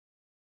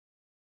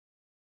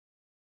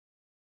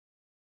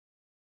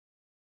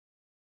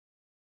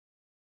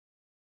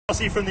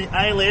From the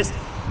A list,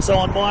 so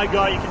on my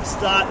go you can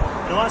start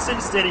nice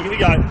and steady. Here we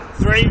go.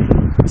 3,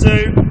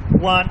 2,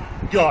 1,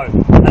 go.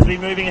 As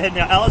we're moving ahead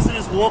now, Allison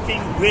is walking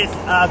with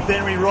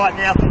Benry right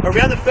now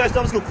around the first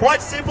obstacle.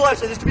 Quite simple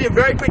actually. This could be a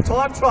very quick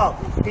time trial.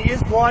 He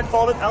is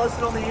blindfolded.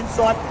 Allison on the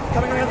inside,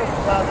 coming around the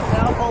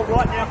power pole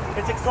right now.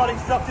 It's exciting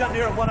stuff down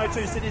here at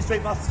 102 Sydney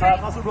Street,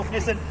 Muswellbrook,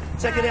 Nissan.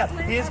 Check it out.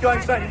 He is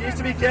going straight. He needs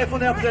to be careful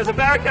now because there's a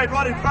barricade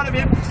right in front of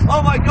him.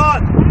 Oh my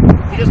God!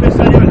 He just missed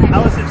anyway.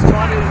 Allison's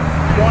trying to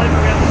guide him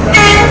around the track.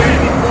 It's going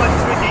to be quite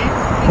tricky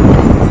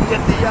to get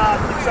the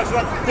instructions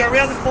right. They're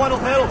around the final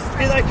hurdle.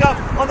 Here they come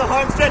on the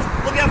home stretch.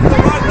 Look out for the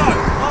road though.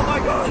 Oh my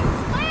God.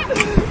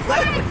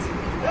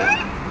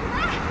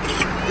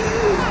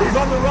 He's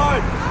on the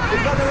road.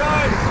 He's on the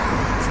road.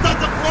 Stop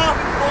the clock.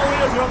 All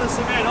wheels are on the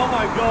cement. Oh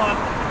my God.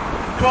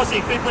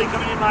 Crossy, quickly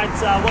coming in, mate.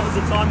 What was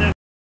the time there?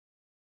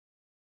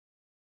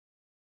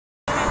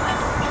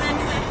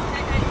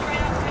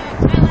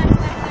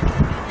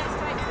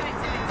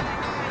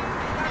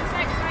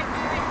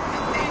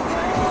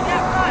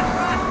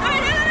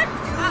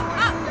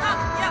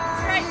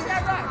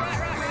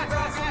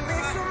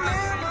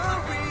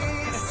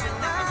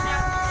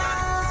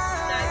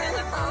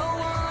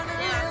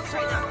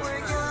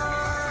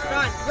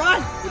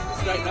 Run!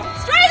 Straight up.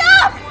 Straight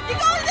up! You're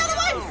going the other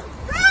way!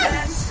 Run!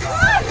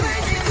 Run!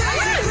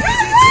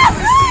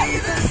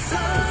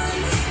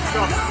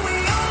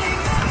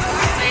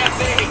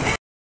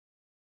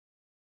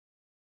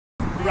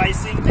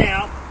 Racing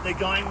now, they're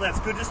going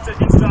left. Good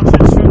instructions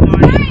from the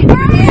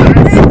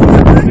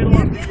middle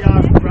of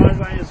the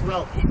roadway as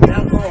well. Now,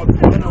 I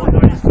don't know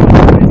what he's doing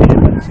here,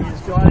 but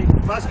he's guiding.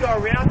 Must go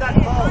around that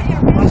pole.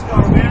 Must go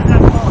around.